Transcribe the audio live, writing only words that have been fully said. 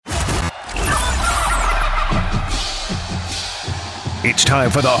It's time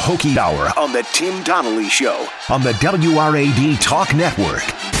for the Hokie Hour on the Tim Donnelly Show on the WRAD Talk Network.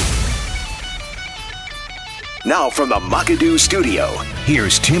 Now from the Muckadoo Studio,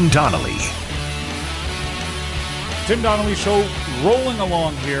 here's Tim Donnelly. Tim Donnelly Show rolling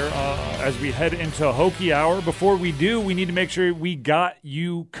along here as we head into Hokie Hour. Before we do, we need to make sure we got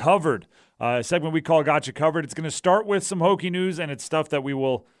you covered. A segment we call Got You Covered. It's going to start with some Hokie news, and it's stuff that we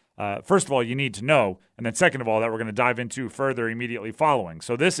will, first of all, you need to know, and then second of all, that we're going to dive into further immediately following.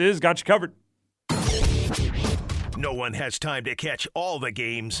 So this is Got You Covered. No one has time to catch all the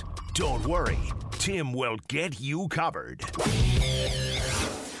games. Don't worry, Tim will get you covered.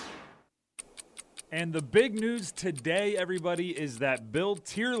 And the big news today, everybody, is that Bill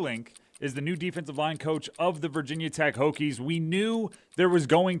Teerlinck is the new defensive line coach of the Virginia Tech Hokies. We knew there was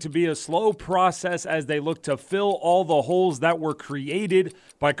going to be a slow process as they looked to fill all the holes that were created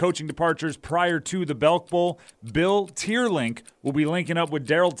by coaching departures prior to the Belk Bowl. Bill Teerlinck will be linking up with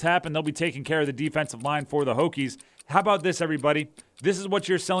Darryl Tapp, and they'll be taking care of the defensive line for the Hokies. How about this, everybody? This is what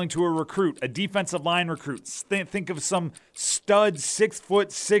you're selling to a recruit, a defensive line recruit. Think of some stud, 6'6",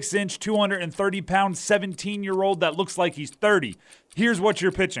 230-pound, 17-year-old that looks like he's 30. Here's what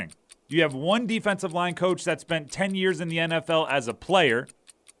you're pitching. You have one defensive line coach that spent 10 years in the NFL as a player.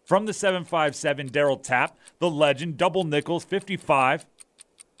 From the 757, Darryl Tapp, the legend, double nickels, 55.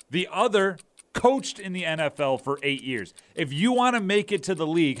 The other coached in the NFL for 8 years. If you want to make it to the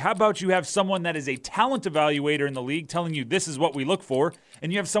league, how about you have someone that is a talent evaluator in the league telling you this is what we look for,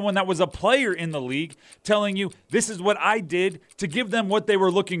 and you have someone that was a player in the league telling you this is what I did to give them what they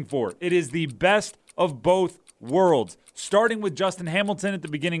were looking for. It is the best of both worlds. Starting with Justin Hamilton at the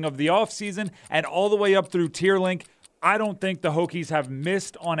beginning of the offseason and all the way up through Teerlinck, I don't think the Hokies have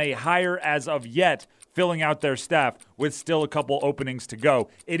missed on a hire as of yet, filling out their staff with still a couple openings to go.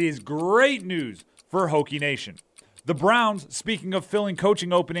 It is great news for Hokie Nation. The Browns, speaking of filling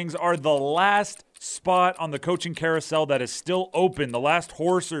coaching openings, are the last spot on the coaching carousel that is still open, the last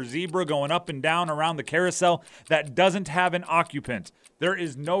horse or zebra going up and down around the carousel that doesn't have an occupant. There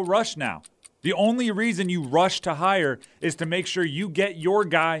is no rush now. The only reason you rush to hire is to make sure you get your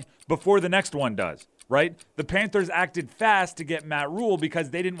guy before the next one does, right? The Panthers acted fast to get Matt Rule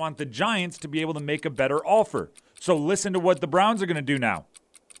because they didn't want the Giants to be able to make a better offer. So listen to what the Browns are going to do now.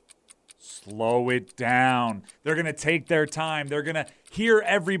 Slow it down. They're going to take their time. They're going to hear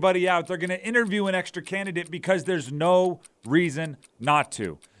everybody out. They're going to interview an extra candidate because there's no reason not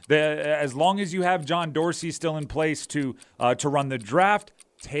to. As long as you have John Dorsey still in place to run the draft,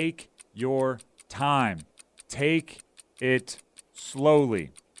 take your time. Take it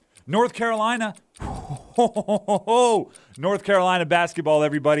slowly. North Carolina. North Carolina basketball,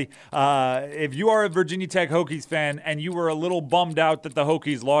 everybody. If you are a Virginia Tech Hokies fan and you were a little bummed out that the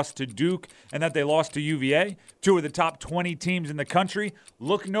Hokies lost to Duke and that they lost to UVA, two of the top 20 teams in the country,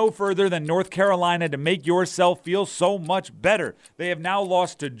 look no further than North Carolina to make yourself feel so much better. They have now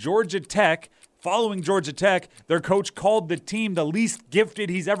lost to Georgia Tech. Following Georgia Tech, their coach called the team the least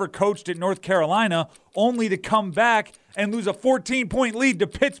gifted he's ever coached at North Carolina, only to come back and lose a 14-point lead to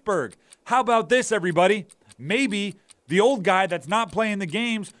Pittsburgh. How about this, everybody? Maybe the old guy that's not playing the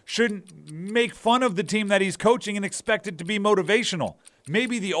games shouldn't make fun of the team that he's coaching and expect it to be motivational.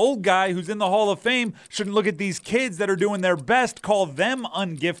 Maybe the old guy who's in the Hall of Fame shouldn't look at these kids that are doing their best, call them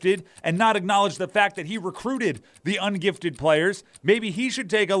ungifted, and not acknowledge the fact that he recruited the ungifted players. Maybe he should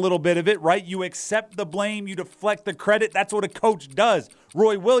take a little bit of it, right? You accept the blame, you deflect the credit. That's what a coach does.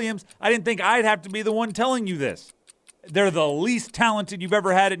 Roy Williams, I didn't think I'd have to be the one telling you this. They're the least talented you've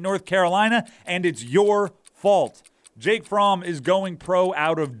ever had at North Carolina, and it's your fault. Jake Fromm is going pro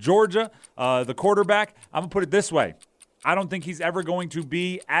out of Georgia, the quarterback. I'm going to put it this way. I don't think he's ever going to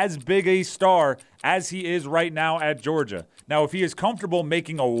be as big a star as he is right now at Georgia. Now, if he is comfortable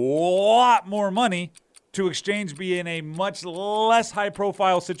making a lot more money to exchange be in a much less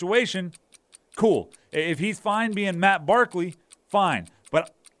high-profile situation, cool. If he's fine being Matt Barkley, fine.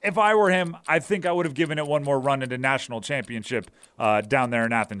 But if I were him, I think I would have given it one more run into national championship down there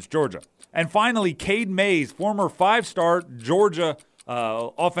in Athens, Georgia. And finally, Cade Mays, former five-star Georgia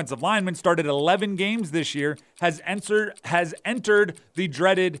offensive lineman, started 11 games this year, has entered the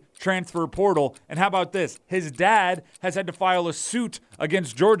dreaded transfer portal. And how about this? His dad has had to file a suit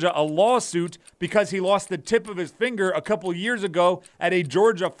against Georgia, a lawsuit, because he lost the tip of his finger a couple years ago at a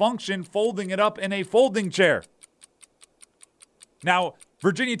Georgia function, folding it up in a folding chair. Now,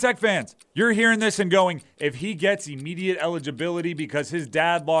 Virginia Tech fans, you're hearing this and going, if he gets immediate eligibility because his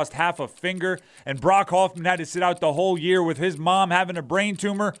dad lost half a finger and Brock Hoffman had to sit out the whole year with his mom having a brain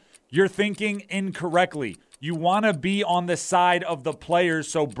tumor, you're thinking incorrectly. You want to be on the side of the players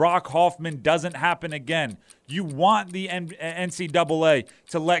so Brock Hoffman doesn't happen again. You want the NCAA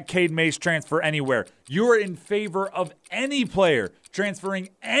to let Cade Mace transfer anywhere. You're in favor of any player transferring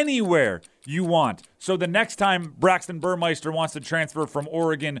anywhere you want. So the next time Braxton Burmeister wants to transfer from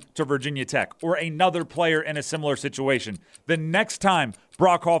Oregon to Virginia Tech, or another player in a similar situation, the next time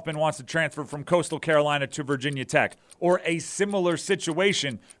Brock Hoffman wants to transfer from Coastal Carolina to Virginia Tech, or a similar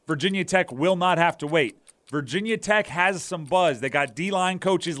situation, Virginia Tech will not have to wait. Virginia Tech has some buzz. They got D-line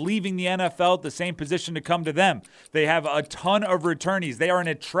coaches leaving the NFL at the same position to come to them. They have a ton of returnees. They are an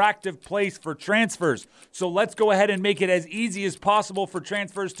attractive place for transfers. So let's go ahead and make it as easy as possible for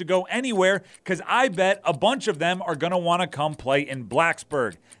transfers to go anywhere, because I bet a bunch of them are going to want to come play in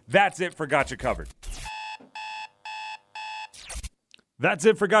Blacksburg. That's it for Gotcha Covered. That's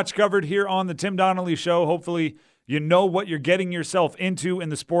it for Gotcha Covered here on the Tim Donnelly Show. Hopefully you know what you're getting yourself into in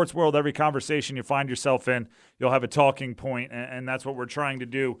the sports world. Every conversation you find yourself in, you'll have a talking point, and that's what we're trying to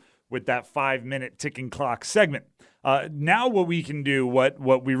do with that 5-minute ticking clock segment. Now what we can do,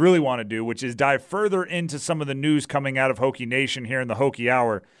 what we really want to do, which is dive further into some of the news coming out of Hokie Nation here in the Hokie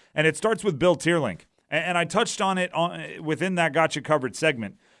Hour, and it starts with Bill Teerlinck. And I touched on it within that Gotcha Covered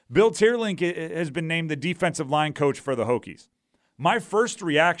segment. Bill Teerlinck has been named the defensive line coach for the Hokies. My first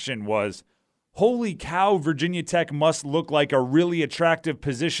reaction was, holy cow, Virginia Tech must look like a really attractive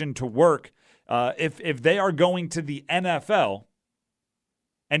position to work if they are going to the NFL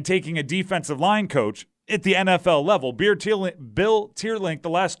and taking a defensive line coach at the NFL level. Bill Teerlinck, the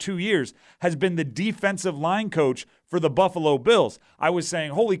last 2 years, has been the defensive line coach for the Buffalo Bills. I was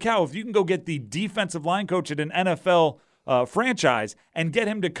saying, holy cow, if you can go get the defensive line coach at an NFL franchise and get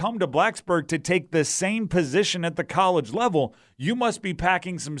him to come to Blacksburg to take the same position at the college level, you must be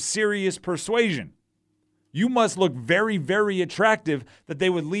packing some serious persuasion. You must look very, very attractive that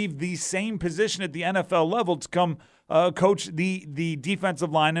they would leave the same position at the NFL level to come coach the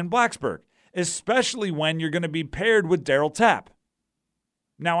defensive line in Blacksburg, especially when you're going to be paired with Darryl Tapp.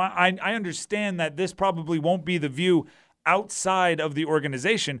 Now, I understand that this probably won't be the view outside of the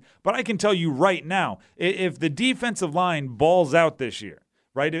organization, but I can tell you right now, if the defensive line balls out this year,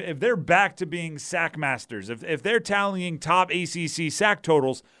 right, if they're back to being sack masters, if they're tallying top ACC sack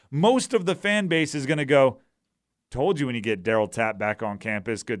totals, most of the fan base is going to go, told you when you get Darryl Tapp back on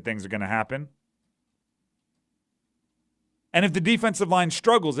campus, good things are going to happen. And if the defensive line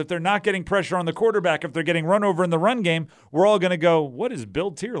struggles, if they're not getting pressure on the quarterback, if they're getting run over in the run game, we're all going to go, what is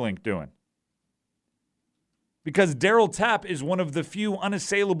Bill Teerlinck doing? Because Darryl Tapp is one of the few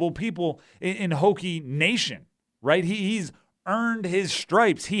unassailable people in Hokie Nation, right? He's earned his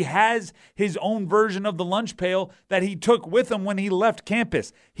stripes. He has his own version of the lunch pail that he took with him when he left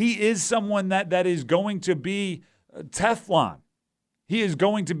campus. He is someone that is going to be Teflon. He is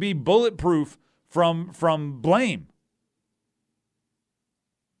going to be bulletproof from blame.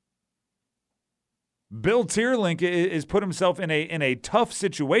 Bill Teerlinck has put himself in a tough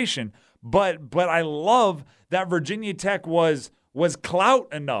situation, but I love that Virginia Tech was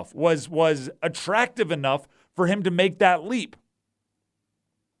clout enough, was attractive enough for him to make that leap.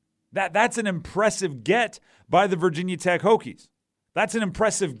 That's an impressive get by the Virginia Tech Hokies. That's an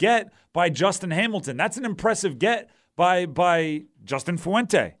impressive get by Justin Hamilton. That's an impressive get by Justin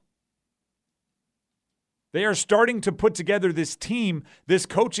Fuente. They are starting to put together this team, this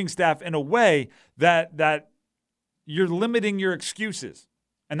coaching staff in a way that you're limiting your excuses.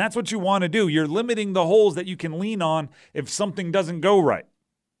 And that's what you want to do. You're limiting the holes that you can lean on if something doesn't go right.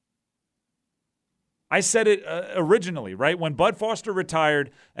 I said it originally, right? When Bud Foster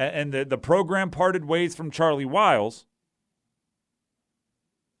retired and the program parted ways from Charlie Wiles,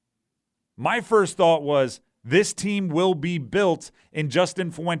 my first thought was, this team will be built in Justin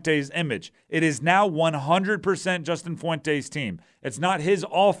Fuente's image. It is now 100% Justin Fuente's team. It's not his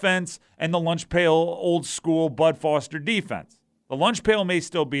offense and the lunch pail old school Bud Foster defense. The lunch pail may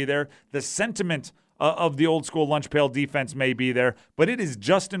still be there. The sentiment of the old school lunch pail defense may be there, but it is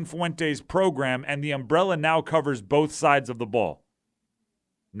Justin Fuente's program, and the umbrella now covers both sides of the ball.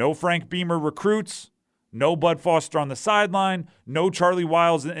 No Frank Beamer recruits, no Bud Foster on the sideline, no Charlie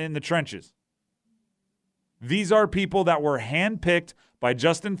Wiles in the trenches. These are people that were handpicked by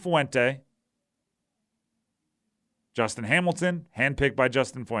Justin Fuente. Justin Hamilton, handpicked by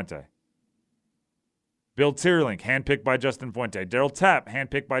Justin Fuente. Bill Teerlinck, handpicked by Justin Fuente. Darryl Tapp,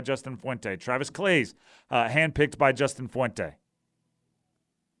 handpicked by Justin Fuente. Travis Claeys, handpicked by Justin Fuente.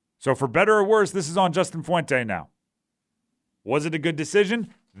 So for better or worse, this is on Justin Fuente now. Was it a good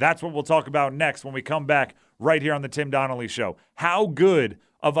decision? That's what we'll talk about next when we come back right here on the Tim Donnelly Show. How good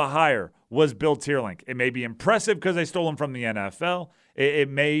of a hire was Bill Teerlinck? It may be impressive because they stole him from the NFL. It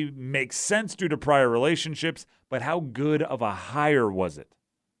may make sense due to prior relationships, but how good of a hire was it?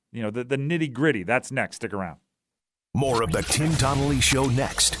 You know, the nitty-gritty. That's next. Stick around. More of the Tim Donnelly Show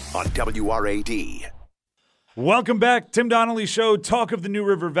next on WRAD. Welcome back. Tim Donnelly Show, talk of the New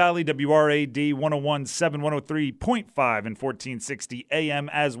River Valley, WRAD 101.7, 103.5, and 1460 AM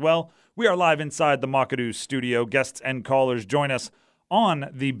as well. We are live inside the Makadoo studio. Guests and callers join us on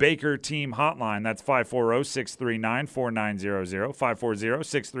the Baker Team Hotline. That's 540-639-4900,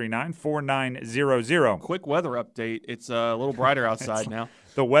 540-639-4900. Quick weather update. It's a little brighter outside now.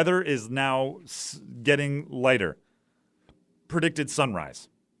 The weather is now getting lighter. Predicted sunrise.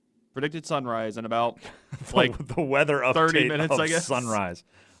 Predicted sunrise in about the weather update 30 minutes, of I guess. sunrise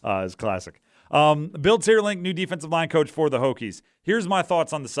is classic. Bill Teerlinck, new defensive line coach for the Hokies. Here's my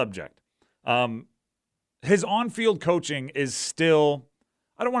thoughts on the subject. His on-field coaching is still,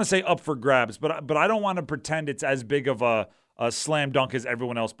 I don't want to say up for grabs, but I don't want to pretend it's as big of a slam dunk as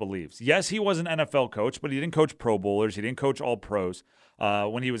everyone else believes. Yes, he was an NFL coach, but he didn't coach Pro Bowlers. He didn't coach All-Pros.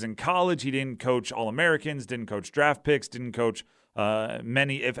 When he was in college, he didn't coach All-Americans, didn't coach draft picks, didn't coach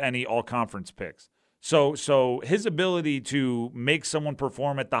many, if any, all-conference picks. So his ability to make someone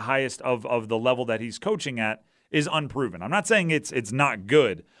perform at the highest of the level that he's coaching at is unproven. I'm not saying it's not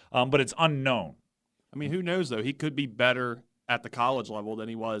good, but it's unknown. I mean, who knows, though? He could be better at the college level than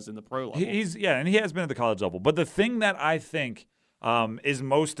he was in the pro level. And he has been at the college level. But the thing that I think is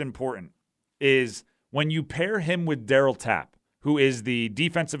most important is when you pair him with Darryl Tapp, who is the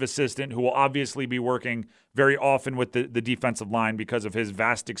defensive assistant, who will obviously be working very often with the defensive line because of his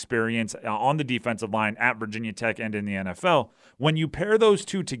vast experience on the defensive line at Virginia Tech and in the NFL. When you pair those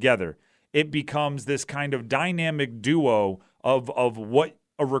two together, it becomes this kind of dynamic duo of what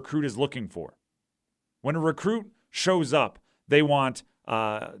a recruit is looking for. When a recruit shows up, they want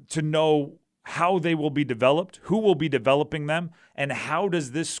to know how they will be developed, who will be developing them, and how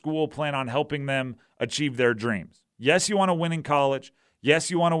does this school plan on helping them achieve their dreams. Yes, you want to win in college. Yes,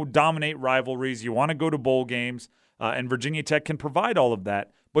 you want to dominate rivalries. You want to go to bowl games, and Virginia Tech can provide all of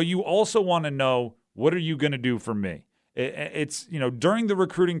that. But you also want to know, what are you going to do for me? It's, you know, during the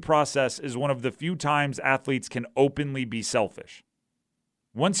recruiting process is one of the few times athletes can openly be selfish.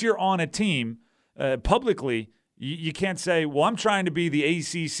 Once you're on a team, publicly, you can't say, well, I'm trying to be the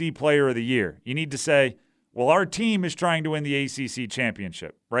ACC Player of the Year. You need to say, well, our team is trying to win the ACC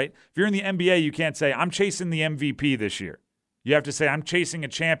championship, right? If you're in the NBA, you can't say, I'm chasing the MVP this year. You have to say, I'm chasing a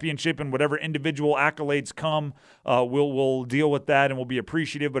championship, and whatever individual accolades come, we'll deal with that and we'll be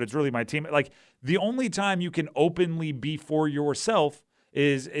appreciative, but it's really my team. Like, the only time you can openly be for yourself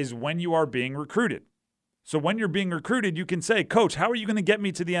is when you are being recruited. So when you're being recruited, you can say, Coach, how are you going to get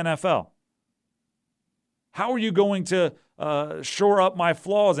me to the NFL? How are you going to shore up my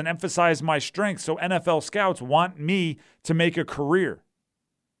flaws and emphasize my strengths so NFL scouts want me to make a career?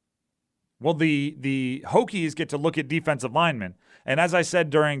 Well, the Hokies get to look at defensive linemen, and as I said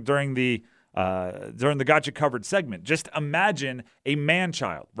during the Gotcha Covered segment, just imagine a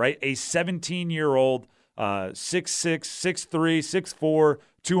man-child, right? A 17-year-old, 6'6", 6'3", 6'4",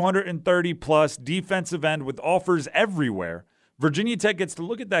 230-plus defensive end with offers everywhere. Virginia Tech gets to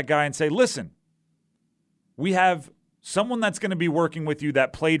look at that guy and say, listen, we have someone that's going to be working with you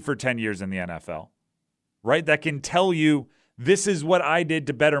that played for 10 years in the NFL, right? That can tell you, this is what I did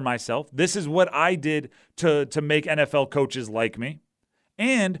to better myself. This is what I did to make NFL coaches like me.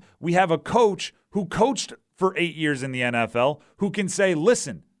 And we have a coach who coached for 8 years in the NFL who can say,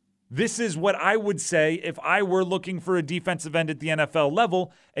 listen, this is what I would say if I were looking for a defensive end at the NFL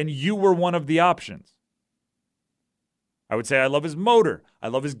level and you were one of the options. I would say I love his motor. I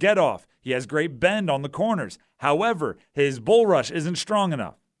love his get-off. He has great bend on the corners. However, his bull rush isn't strong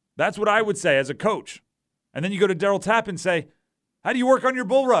enough. That's what I would say as a coach. And then you go to Darryl Tapp and say, how do you work on your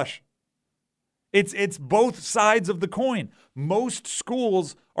bull rush? It's both sides of the coin. Most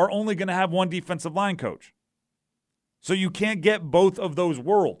schools are only going to have one defensive line coach. So you can't get both of those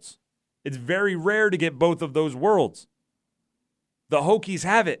worlds. It's very rare to get both of those worlds. The Hokies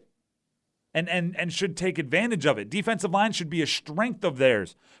have it. And should take advantage of it. Defensive line should be a strength of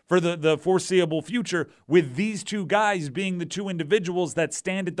theirs for the foreseeable future, with these two guys being the two individuals that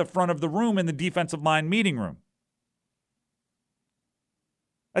stand at the front of the room in the defensive line meeting room.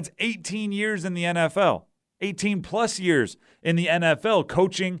 That's 18 years in the NFL, 18 plus years in the NFL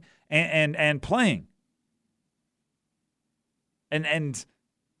coaching and playing. And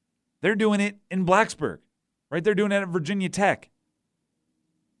they're doing it in Blacksburg, right? They're doing it at Virginia Tech.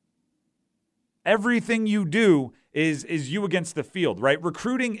 Everything you do is you against the field, right?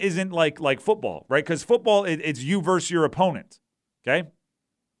 Recruiting isn't like football, right? Because football, it's you versus your opponent, okay?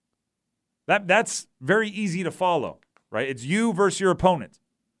 That's very easy to follow. right? It's you versus your opponent.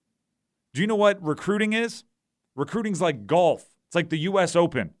 Do you know what recruiting is? Recruiting's like golf. It's like the U.S.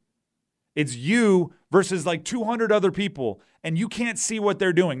 Open. It's you versus like 200 other people, and you can't see what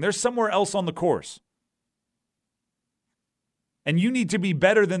they're doing. They're somewhere else on the course. And you need to be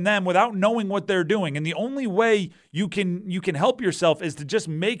better than them without knowing what they're doing. And the only way you can help yourself is to just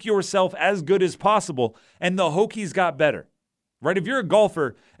make yourself as good as possible. And the Hokies got better, right? If you're a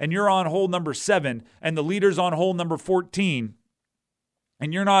golfer and you're on hole number 7 and the leader's on hole number 14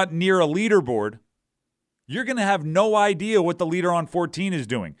 and you're not near a leaderboard, you're going to have no idea what the leader on 14 is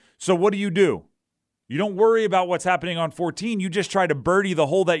doing. So what do? You don't worry about what's happening on 14. You just try to birdie the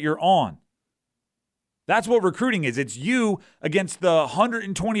hole that you're on. That's what recruiting is. It's you against the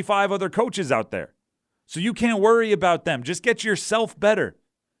 125 other coaches out there. So you can't worry about them. Just get yourself better.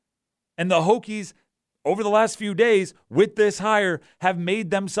 And the Hokies, over the last few days, with this hire, have made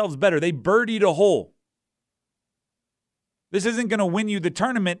themselves better. They birdied a hole. This isn't going to win you the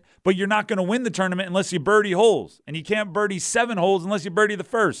tournament, but you're not going to win the tournament unless you birdie holes. And you can't birdie 7 holes unless you birdie the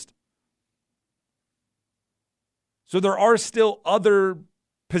first. So there are still other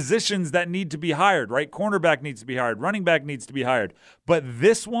positions that need to be hired, right? Cornerback needs to be hired. Running back needs to be hired. But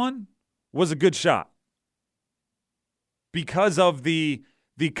this one was a good shot because of the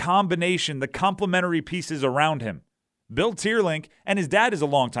combination, the complementary pieces around him. Bill Teerlinck, and his dad is a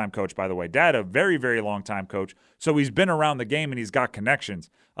longtime coach, by the way. Dad, a very, very long-time coach. So he's been around the game and he's got connections.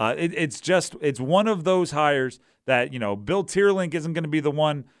 It's one of those hires that, Bill Teerlinck isn't going to be the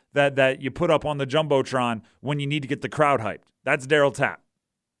one that you put up on the Jumbotron when you need to get the crowd hyped. That's Darryl Tapp.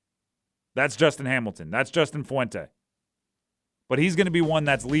 That's Justin Hamilton. That's Justin Fuente. But he's going to be one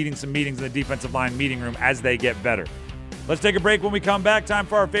that's leading some meetings in the defensive line meeting room as they get better. Let's take a break. When we come back, time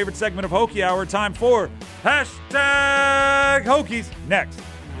for our favorite segment of Hokie Hour. Time for Hashtag Hokies. Next.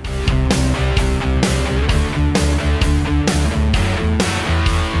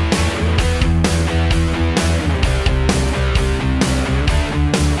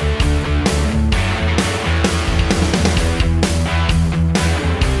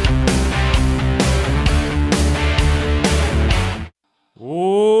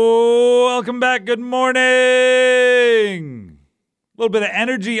 Welcome back. Good morning. A little bit of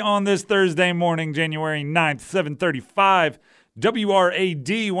energy on this Thursday morning, January 9th, 7:35.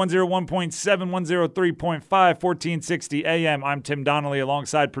 WRAD 101.7, 103.5, 1460 AM. I'm Tim Donnelly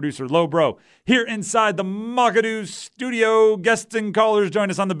alongside producer Lobro here inside the Mockadoo studio. Guests and callers join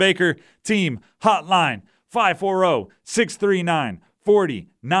us on the Baker Team Hotline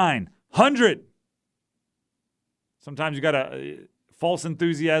 540-639-4900. Sometimes you got to... False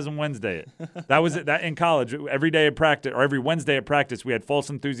Enthusiasm Wednesday. That was it. That in college, every day at practice or every Wednesday at practice, we had False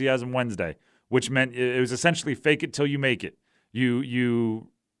Enthusiasm Wednesday, which meant it was essentially fake it till you make it. You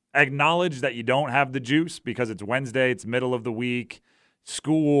acknowledge that you don't have the juice because it's Wednesday, it's middle of the week,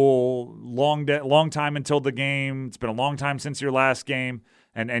 school, long time until the game. It's been a long time since your last game,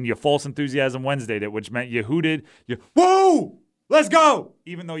 and you False Enthusiasm Wednesdayed it, which meant you hooted, whoa, let's go,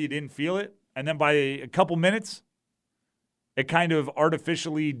 even though you didn't feel it, and then by a couple minutes, it kind of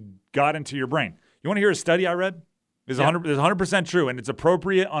artificially got into your brain. You want to hear a study I read? It's 100% true, and it's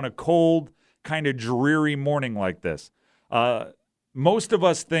appropriate on a cold, kind of dreary morning like this. Most of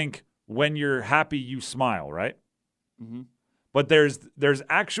us think when you're happy, you smile, right? Mm-hmm. But there's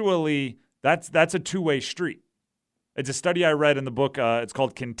actually, that's a two-way street. It's a study I read in the book. It's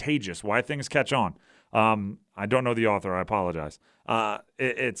called Contagious, Why Things Catch On. I don't know the author. I apologize.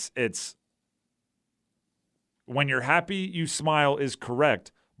 It's when you're happy, you smile is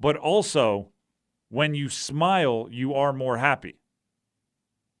correct, but also when you smile, you are more happy.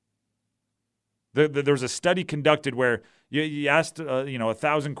 There's a study conducted where you asked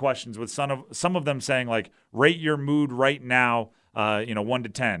 1,000 questions with some of them saying like rate your mood right now 1 to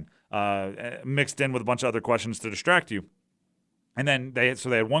 10, mixed in with a bunch of other questions to distract you. And then they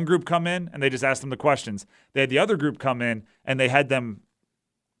had one group come in and they just asked them the questions. They had the other group come in and they had them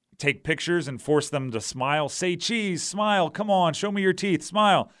take pictures and force them to smile. Say cheese, smile, come on, show me your teeth,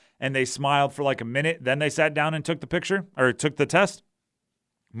 smile. And they smiled for like a minute. Then they sat down and took the picture or took the test.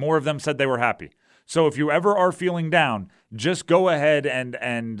 More of them said they were happy. So if you ever are feeling down, just go ahead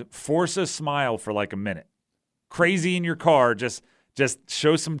and force a smile for like a minute. Crazy in your car, just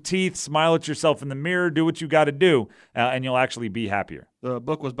show some teeth, smile at yourself in the mirror, do what you got to do, and you'll actually be happier. The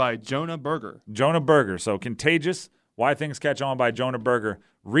book was by Jonah Berger. Jonah Berger. So Contagious, Why Things Catch On by Jonah Berger.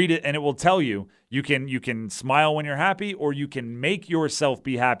 Read it, and it will tell you can smile when you're happy, or you can make yourself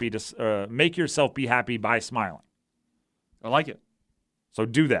be happy by smiling. I like it. So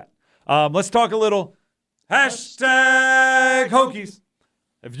do that. Let's talk a little Hashtag Hokies.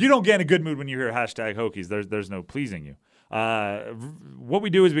 If you don't get in a good mood when you hear Hashtag Hokies, there's no pleasing you. What we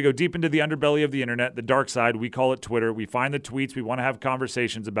do is we go deep into the underbelly of the internet, the dark side. We call it Twitter. We find the tweets we want to have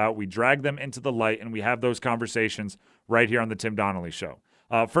conversations about. We drag them into the light, and we have those conversations right here on the Tim Donnelly Show.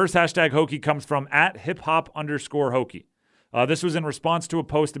 First hashtag Hokie comes from @hiphop_Hokie. This was in response to a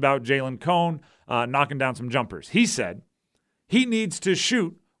post about Jalen Cone knocking down some jumpers. He said he needs to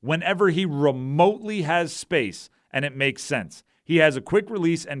shoot whenever he remotely has space and it makes sense. He has a quick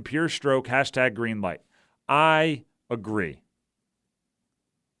release and pure stroke, hashtag green light. I agree.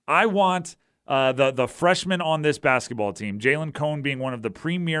 I want the freshmen on this basketball team, Jalen Cone being one of the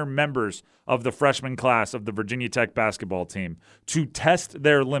premier members of the freshman class of the Virginia Tech basketball team, to test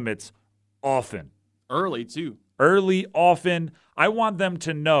their limits often. Early, too. Early, often. I want them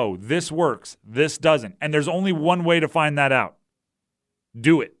to know this works, this doesn't. And there's only one way to find that out.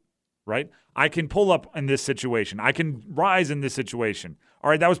 Do it, right? I can pull up in this situation. I can rise in this situation. All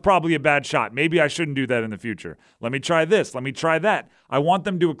right, that was probably a bad shot. Maybe I shouldn't do that in the future. Let me try this. Let me try that. I want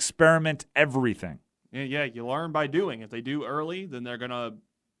them to experiment everything. Yeah, you learn by doing. If they do early, then they're going to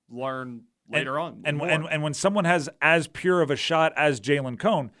learn later on. And when someone has as pure of a shot as Jalen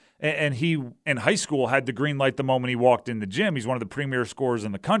Cone, and he in high school had the green light the moment he walked in the gym, he's one of the premier scorers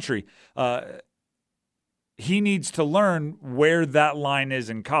in the country, he needs to learn where that line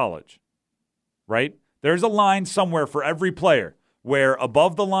is in college, right? There's a line somewhere for every player where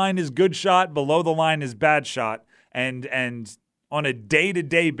above the line is good shot, below the line is bad shot, and on a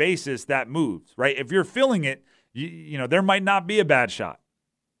day-to-day basis that moves, right? If you're feeling it, you know, there might not be a bad shot.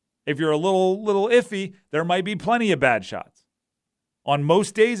 If you're a little iffy, there might be plenty of bad shots. On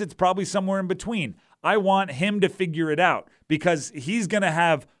most days, it's probably somewhere in between. I want him to figure it out because he's going to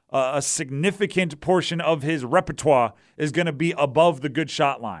have a significant portion of his repertoire is going to be above the good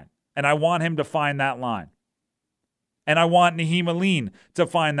shot line. And I want him to find that line. And I want Naheem Aline to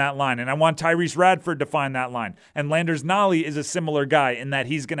find that line. And I want Tyrese Radford to find that line. And Landers Nolly is a similar guy in that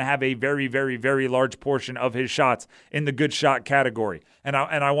he's going to have a very, very, very large portion of his shots in the good shot category. And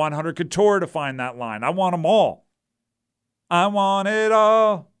I want Hunter Couture to find that line. I want them all. I want it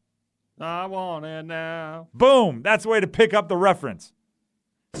all. I want it now. Boom. That's the way to pick up the reference.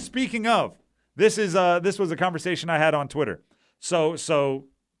 Speaking of, this was a conversation I had on Twitter. So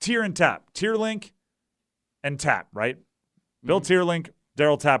Tier and Tap. Teerlinck and Tap, right? Bill Teerlinck,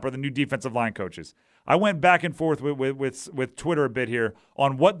 Daryl Tap are the new defensive line coaches. I went back and forth with Twitter a bit here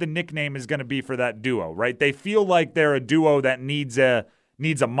on what the nickname is going to be for that duo, right? They feel like they're a duo that needs a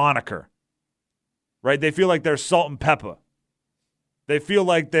moniker, right? They feel like they're Salt and Pepper. They feel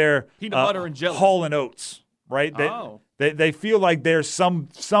like they're peanut butter and jelly. Hall and Oates, right? They feel like there's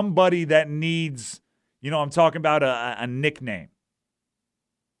somebody that needs, I'm talking about a nickname.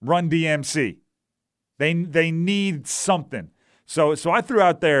 Run DMC. They need something. So I threw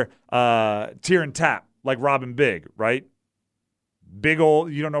out there Tier and Tap, like Robin Big, right? Big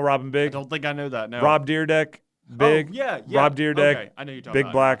old, you don't know Robin Big? I don't think I know that, no. Rob Deerdeck, Big. Oh, yeah. Rob Deerdeck. Okay, I know you're talking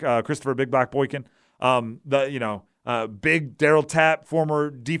Big Black, Christopher Big Black Boykin. Big Daryl Tap,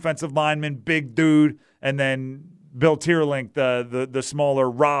 former defensive lineman, big dude, and then Bill Teerlinck, the smaller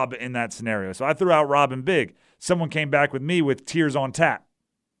Rob in that scenario. So I threw out Rob and Big. Someone came back with me with Tears on Tap.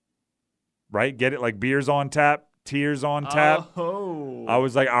 Right? Get it? Like beers on tap, tears on tap. Oh. I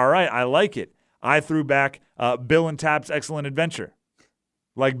was like, all right, I like it. I threw back Bill and Tap's Excellent Adventure.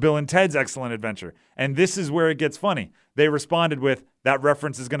 Like Bill and Ted's Excellent Adventure. And this is where it gets funny. They responded with, that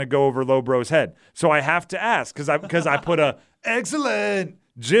reference is going to go over Lowbro's head. So I have to ask, because I put a excellent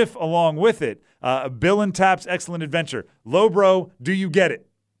GIF along with it. Bill and Tap's Excellent Adventure. Lowbro, do you get it?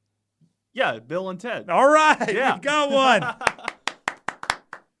 Yeah, Bill and Ted. All right, yeah. We got one.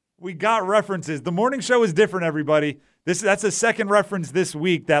 We got references. The morning show is different, everybody. That's a second reference this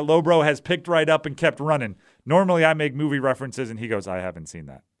week that Lowbro has picked right up and kept running. Normally, I make movie references, and he goes, I haven't seen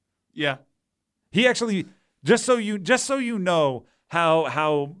that. Yeah. He actually, just so you know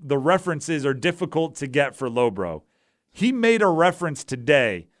how the references are difficult to get for Lowbro, he made a reference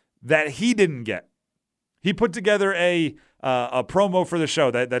today that he didn't get. He put together a promo for the show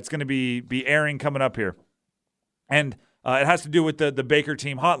that's going to be airing coming up here. And it has to do with the Baker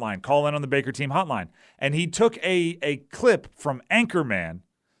Team hotline. Call in on the Baker Team hotline. And he took a clip from Anchorman,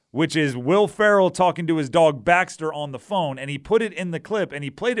 which is Will Ferrell talking to his dog Baxter on the phone, and he put it in the clip, and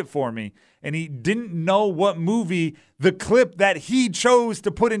he played it for me, and he didn't know what movie the clip that he chose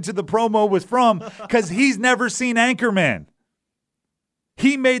to put into the promo was from because he's never seen Anchorman.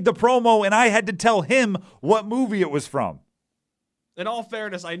 He made the promo, and I had to tell him what movie it was from. In all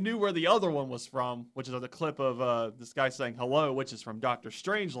fairness, I knew where the other one was from, which is the clip of this guy saying hello, which is from Dr.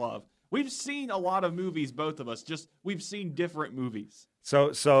 Strangelove. We've seen a lot of movies, both of us. Just we've seen different movies.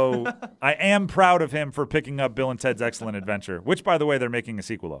 So I am proud of him for picking up Bill and Ted's Excellent Adventure, which, by the way, they're making a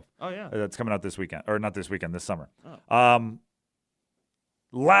sequel of. Oh, yeah. That's coming out this weekend. Or not this weekend, this summer. Oh.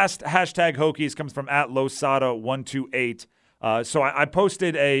 Last hashtag Hokies comes from @Losada128. So I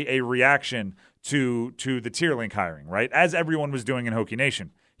posted a reaction to the Teerlinck hiring, right? As everyone was doing in Hokie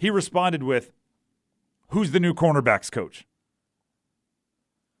Nation. He responded with, "Who's the new cornerbacks coach?"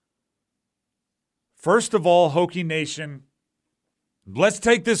 First of all, Hokie Nation, let's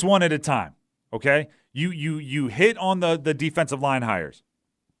take this one at a time, okay? You hit on the defensive line hires.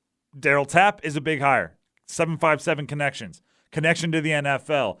 Darryl Tapp is a big hire. 757 connections. Connection to the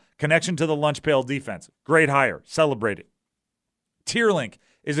NFL. Connection to the lunch pail defense. Great hire. Celebrate it. Teerlinck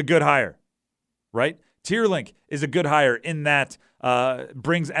is a good hire, right? Teerlinck is a good hire in that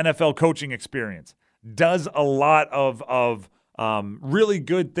brings NFL coaching experience. Does a lot of really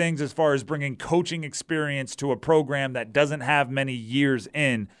good things as far as bringing coaching experience to a program that doesn't have many years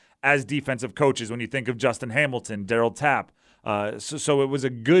in as defensive coaches when you think of Justin Hamilton, Darryl Tapp. So it was a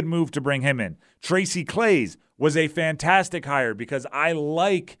good move to bring him in. Tracy Claeys was a fantastic hire because I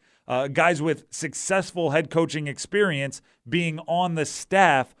like guys with successful head coaching experience being on the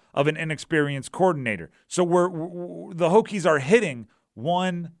staff of an inexperienced coordinator. So the Hokies are hitting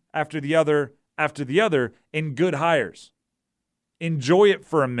one after the other in good hires. Enjoy it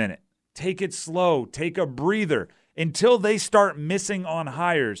for a minute. Take it slow. Take a breather. Until they start missing on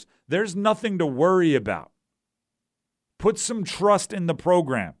hires, there's nothing to worry about. Put some trust in the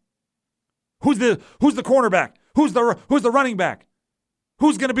program. Who's the cornerback? Who's the running back?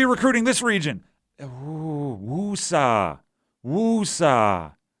 Who's going to be recruiting this region? Woosah.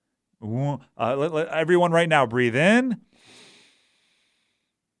 Let everyone right now breathe in.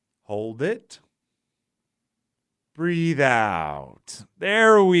 Hold it. Breathe out.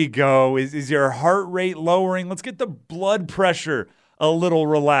 There we go. Is your heart rate lowering? Let's get the blood pressure a little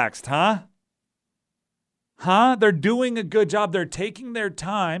relaxed, huh? They're doing a good job. They're taking their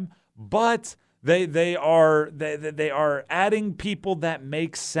time, but they are adding people that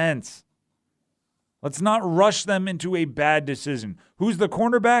make sense. Let's not rush them into a bad decision. Who's the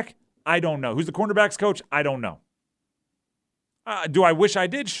cornerback? I don't know. Who's the cornerbacks coach? I don't know. Do I wish I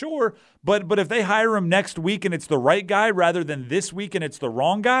did? Sure. But if they hire him next week and it's the right guy rather than this week and it's the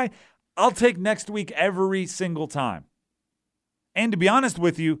wrong guy, I'll take next week every single time. And to be honest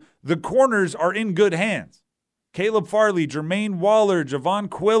with you, the corners are in good hands. Caleb Farley, Jermaine Waller, Javon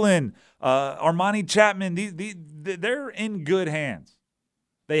Quillen, Armani Chapman, they're in good hands.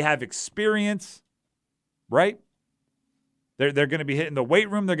 They have experience, right? They're going to be hitting the weight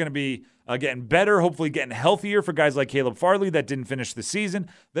room. They're going to be getting better, hopefully getting healthier for guys like Caleb Farley that didn't finish the season.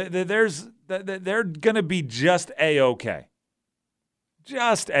 They're going to be just A-okay.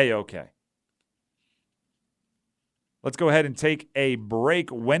 Just A-okay. Let's go ahead and take a break.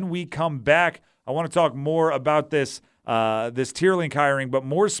 When we come back, I want to talk more about this Teerlinck hiring, but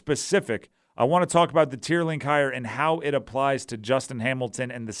more specific, I want to talk about the Teerlinck hire and how it applies to Justin Hamilton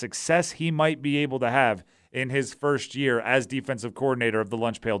and the success he might be able to have in his first year as defensive coordinator of the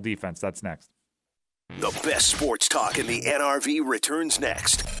Lunch Pail defense. That's next. The best sports talk in the NRV returns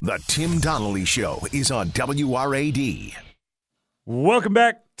next. The Tim Donnelly Show is on WRAD. Welcome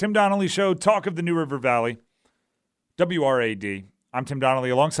back. Tim Donnelly Show, talk of the New River Valley. WRAD. I'm Tim Donnelly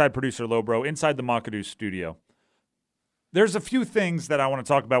alongside producer Lobro inside the Makadu studio. There's a few things that I want to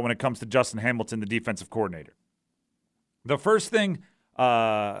talk about when it comes to Justin Hamilton, the defensive coordinator. The first thing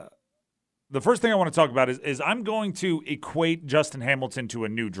I want to talk about is I'm going to equate Justin Hamilton to a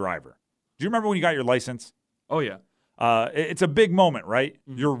new driver. Do you remember when you got your license? Oh, yeah. It's a big moment, right?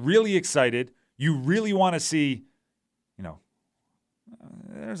 Mm-hmm. You're really excited. You really want to see,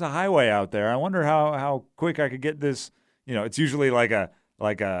 there's a highway out there. I wonder how quick I could get this. It's usually like a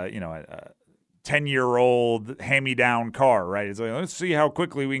 10-year-old hand-me-down car, right? It's like, let's see how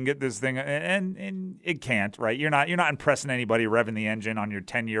quickly we can get this thing, and it can't, right? You're not impressing anybody revving the engine on your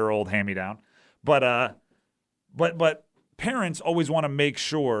 10-year-old hand-me-down, but parents always want to make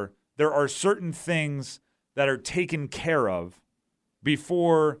sure there are certain things that are taken care of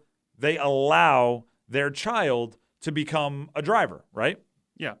before they allow their child to become a driver, right?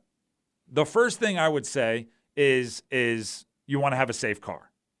 Yeah. The first thing I would say is you want to have a safe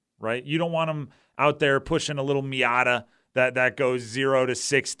car, right? You don't want them out there pushing a little Miata that goes 0 to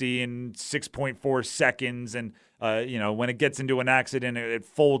 60 in 6.4 seconds, and when it gets into an accident, it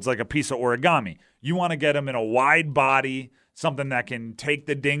folds like a piece of origami. You want to get them in a wide body, something that can take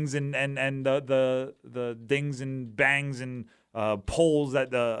the dings and the dings and bangs and poles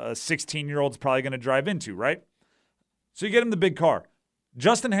that the 16-year-old's probably going to drive into, right? So you get them the big car.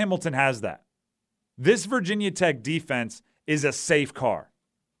 Justin Hamilton has that. This Virginia Tech defense is a safe car,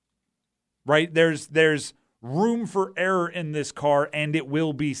 right? There's room for error in this car, and it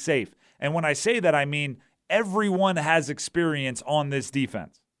will be safe. And when I say that, I mean everyone has experience on this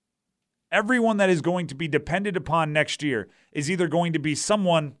defense. Everyone that is going to be depended upon next year is either going to be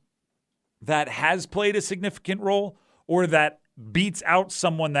someone that has played a significant role or that beats out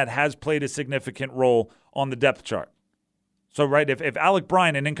someone that has played a significant role on the depth chart. So, right, if Alec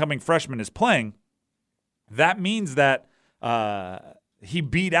Bryan, an incoming freshman, is playing, that means that he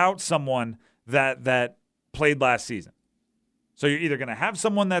beat out someone that played last season. So you're either going to have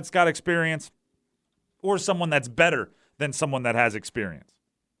someone that's got experience or someone that's better than someone that has experience.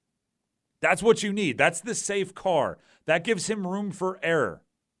 That's what you need. That's the safe car. That gives him room for error.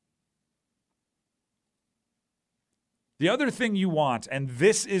 The other thing you want, and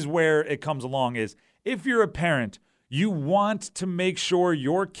this is where it comes along, is if you're a parent, you want to make sure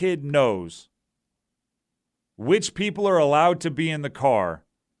your kid knows which people are allowed to be in the car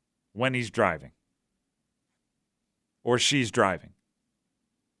when he's driving or she's driving,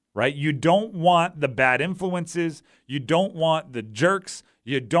 right? You don't want the bad influences. You don't want the jerks.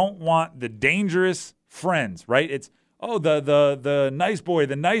 You don't want the dangerous friends, right? It's, the nice boy,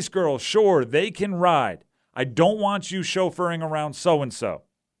 the nice girl, sure, they can ride. I don't want you chauffeuring around so-and-so.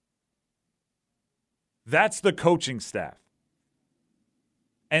 That's the coaching staff.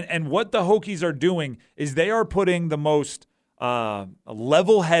 And what the Hokies are doing is they are putting the most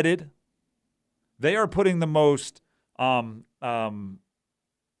level-headed, they are putting the most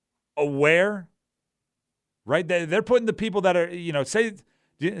aware, right? They're putting the people that are,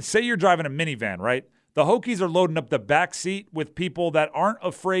 say you're driving a minivan, right? The Hokies are loading up the back seat with people that aren't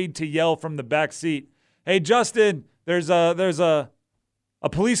afraid to yell from the back seat, "Hey, Justin, there's a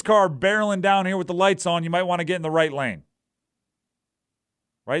police car barreling down here with the lights on. You might want to get in the right lane."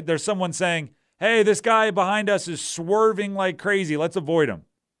 Right? There's someone saying, "Hey, this guy behind us is swerving like crazy. Let's avoid him."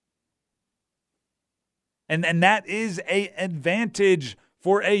 And that is an advantage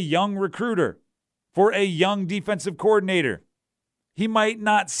for a young recruiter, for a young defensive coordinator. He might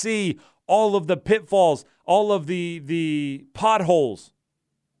not see all of the pitfalls, all of the potholes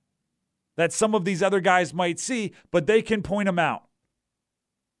that some of these other guys might see, but they can point them out.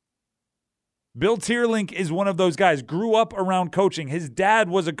 Bill Teerlinck is one of those guys, grew up around coaching. His dad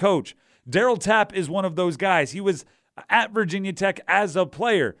was a coach. Darryl Tapp is one of those guys. He was at Virginia Tech as a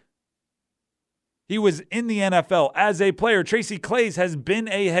player. He was in the NFL as a player. Tracy Claeys has been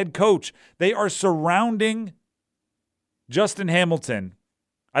a head coach. They are surrounding Justin Hamilton.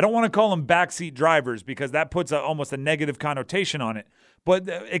 I don't want to call them backseat drivers because that puts almost a negative connotation on it, but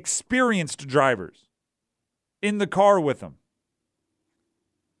experienced drivers in the car with them.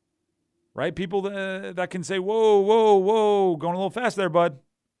 Right? People that can say, whoa, going a little fast there, bud.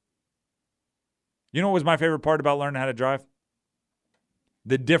 You know what was my favorite part about learning how to drive?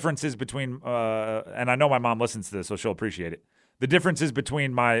 The differences between, and I know my mom listens to this, so she'll appreciate it. The differences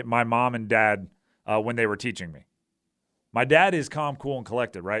between my mom and dad when they were teaching me. My dad is calm, cool, and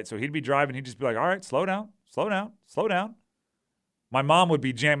collected, right? So he'd be driving, he'd just be like, all right, slow down, slow down, slow down. My mom would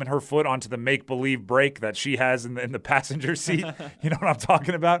be jamming her foot onto the make-believe brake that she has in the passenger seat. You know what I'm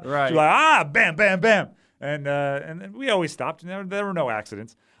talking about? Right. She's like, bam, bam, bam. And we always stopped. And there were no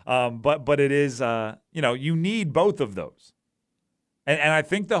accidents. But it is, you need both of those. And I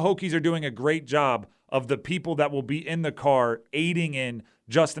think the Hokies are doing a great job of the people that will be in the car aiding in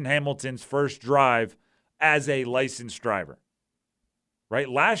Justin Hamilton's first drive as a licensed driver. Right?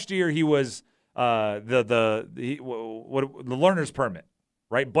 Last year he was the learner's permit,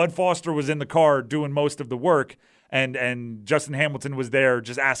 right? Bud Foster was in the car doing most of the work, and Justin Hamilton was there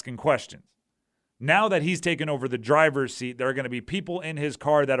just asking questions. Now that he's taken over the driver's seat, there are going to be people in his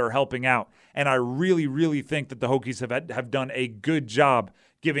car that are helping out, and I really, really think that the Hokies have done a good job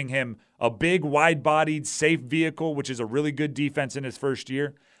giving him a big, wide-bodied, safe vehicle, which is a really good defense in his first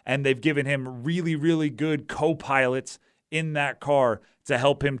year, and they've given him really, really good co-pilots in that car to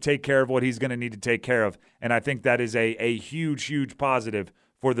help him take care of what he's going to need to take care of. And I think that is a huge, huge positive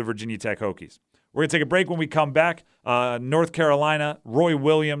for the Virginia Tech Hokies. We're going to take a break. When we come back. North Carolina, Roy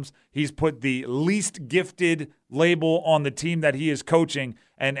Williams, he's put the least gifted label on the team that he is coaching,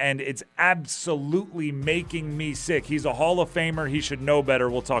 and it's absolutely making me sick. He's a Hall of Famer. He should know better.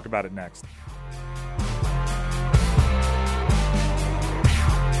 We'll talk about it next.